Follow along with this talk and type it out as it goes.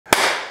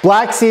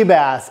Black sea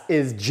bass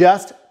is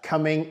just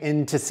coming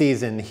into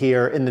season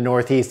here in the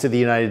Northeast of the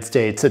United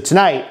States. So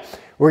tonight,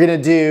 we're gonna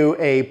do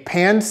a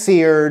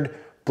pan-seared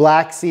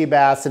black sea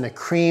bass in a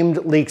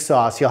creamed leek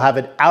sauce. You'll have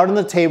it out on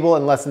the table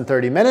in less than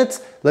 30 minutes.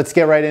 Let's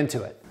get right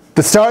into it.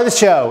 The star of the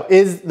show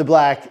is the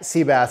black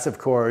sea bass, of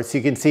course.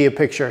 You can see a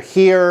picture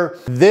here.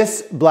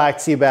 This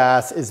black sea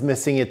bass is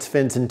missing its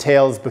fins and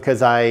tails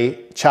because I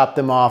chopped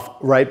them off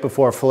right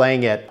before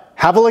filleting it.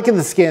 Have a look at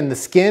the skin. The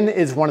skin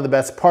is one of the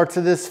best parts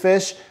of this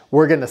fish.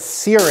 We're gonna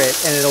sear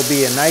it and it'll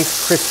be a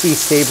nice, crispy,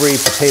 savory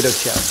potato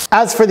chip.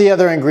 As for the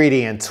other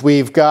ingredients,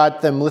 we've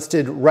got them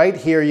listed right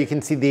here. You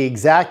can see the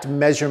exact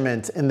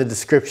measurements in the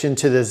description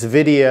to this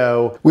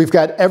video. We've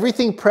got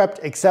everything prepped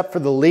except for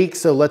the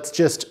leeks, so let's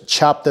just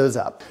chop those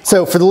up.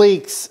 So for the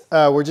leeks,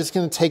 we're just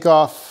gonna take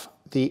off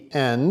the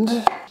end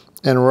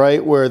and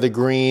right where the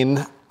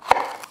green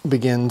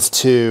begins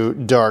to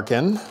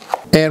darken.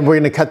 And we're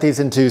gonna cut these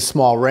into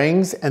small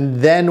rings, and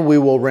then we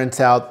will rinse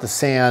out the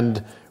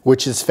sand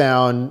which is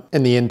found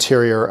in the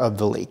interior of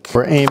the leek.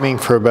 We're aiming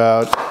for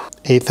about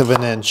 1/8 of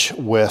an inch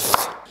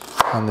width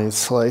on these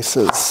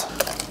slices.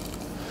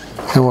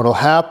 And what'll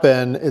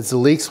happen is the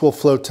leeks will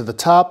float to the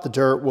top, the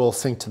dirt will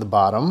sink to the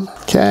bottom.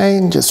 Okay,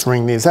 and just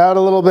wring these out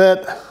a little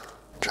bit.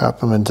 Drop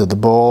them into the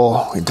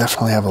bowl. We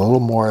definitely have a little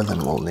more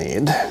than we'll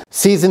need.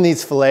 Season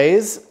these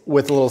fillets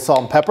with a little salt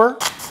and pepper.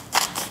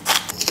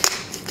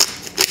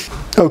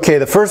 Okay,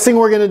 the first thing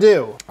we're gonna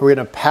do, we're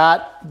gonna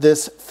pat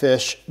this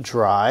fish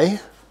dry.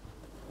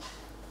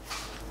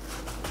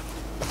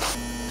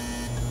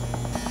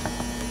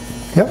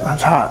 Yep,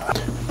 that's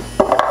hot.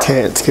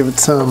 Okay, let's give it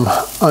some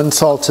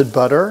unsalted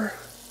butter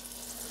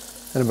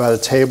and about a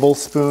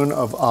tablespoon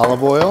of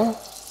olive oil.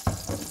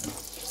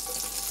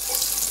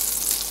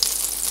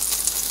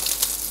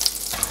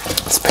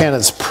 This pan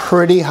is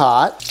pretty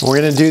hot. We're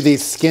gonna do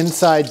these skin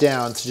side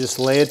down, so just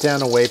lay it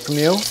down away from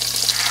you.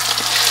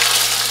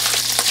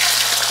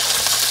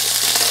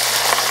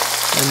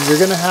 And you're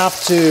gonna have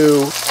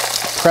to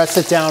press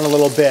it down a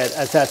little bit.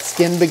 As that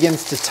skin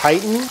begins to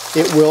tighten,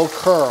 it will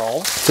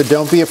curl. So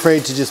don't be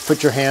afraid to just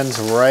put your hands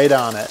right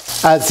on it.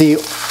 As the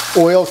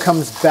oil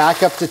comes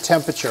back up to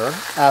temperature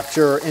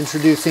after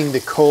introducing the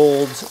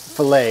cold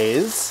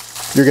fillets,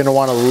 you're gonna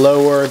wanna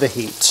lower the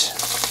heat.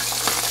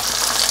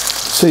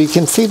 So you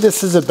can see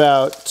this is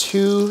about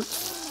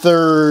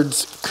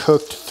 2/3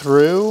 cooked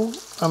through,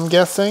 I'm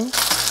guessing.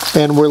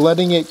 And we're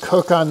letting it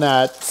cook on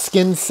that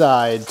skin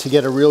side to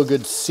get a real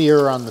good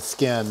sear on the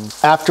skin.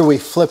 After we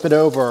flip it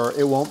over,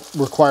 it won't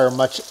require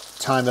much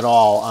time at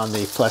all on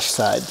the flesh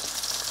side.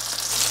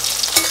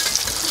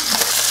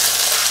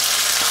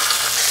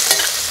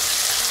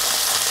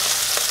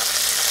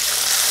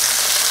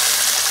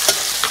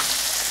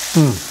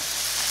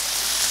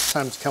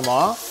 Time to come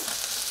off.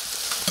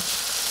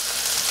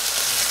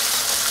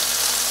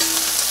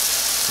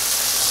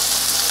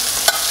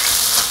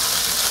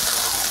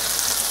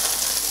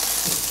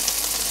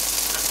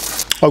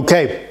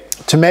 Okay,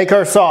 to make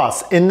our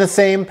sauce in the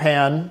same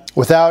pan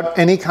without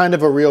any kind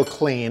of a real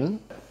clean,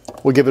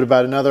 we'll give it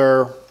about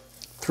another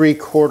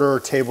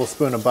 3/4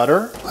 tablespoon of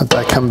butter. Let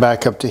that come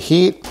back up to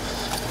heat.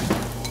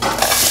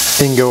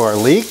 In go our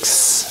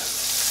leeks.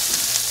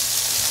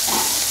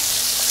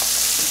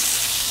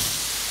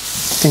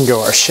 In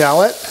go our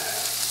shallot.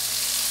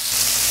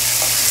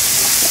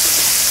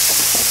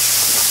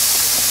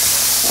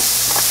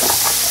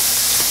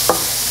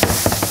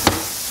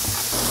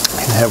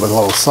 And hit with a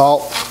little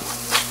salt.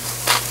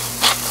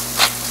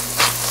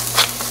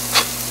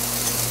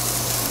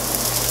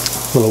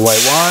 A little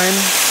white wine.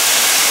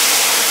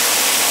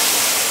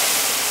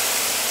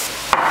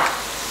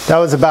 That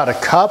was about a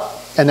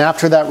cup, and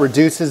after that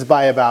reduces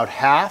by about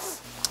half,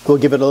 we'll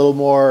give it a little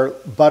more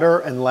butter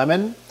and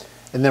lemon,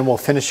 and then we'll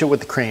finish it with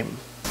the cream.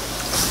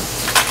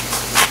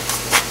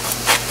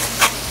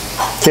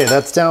 Okay,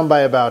 that's down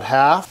by about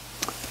half.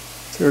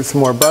 Here's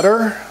some more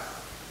butter.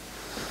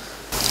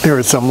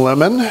 Here's some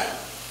lemon.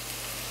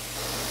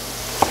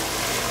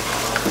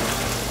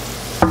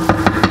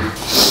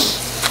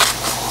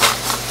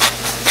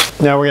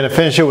 Now we're gonna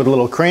finish it with a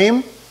little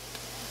cream.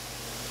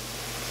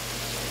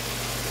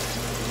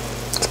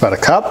 It's about a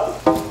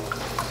cup.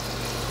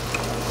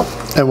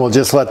 And we'll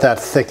just let that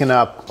thicken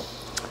up.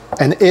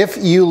 And if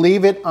you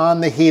leave it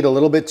on the heat a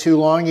little bit too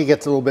long, it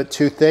gets a little bit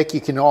too thick, you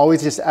can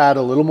always just add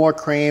a little more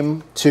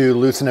cream to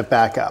loosen it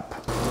back up.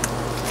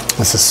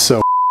 This is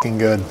so f***ing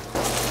good.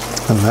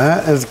 And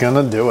that is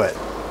gonna do it.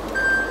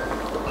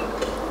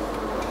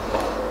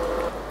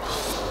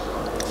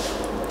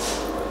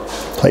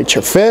 Plate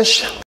your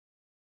fish.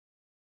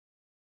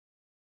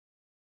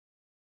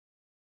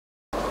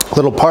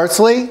 Little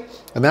parsley,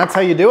 and that's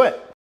how you do it.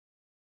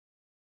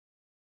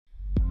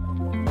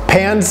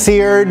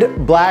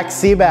 Pan-seared black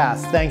sea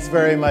bass. Thanks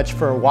very much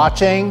for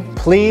watching.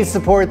 Please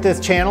support this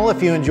channel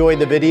if you enjoyed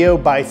the video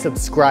by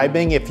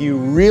subscribing. If you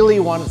really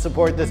want to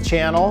support this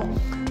channel,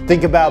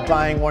 think about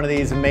buying one of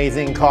these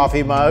amazing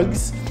coffee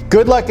mugs.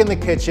 Good luck in the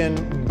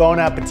kitchen. Bon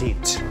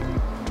appetit.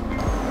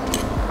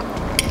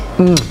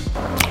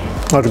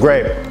 That's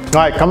great.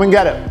 All right, come and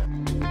get it.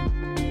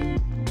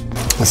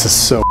 This is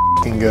so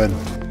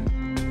good.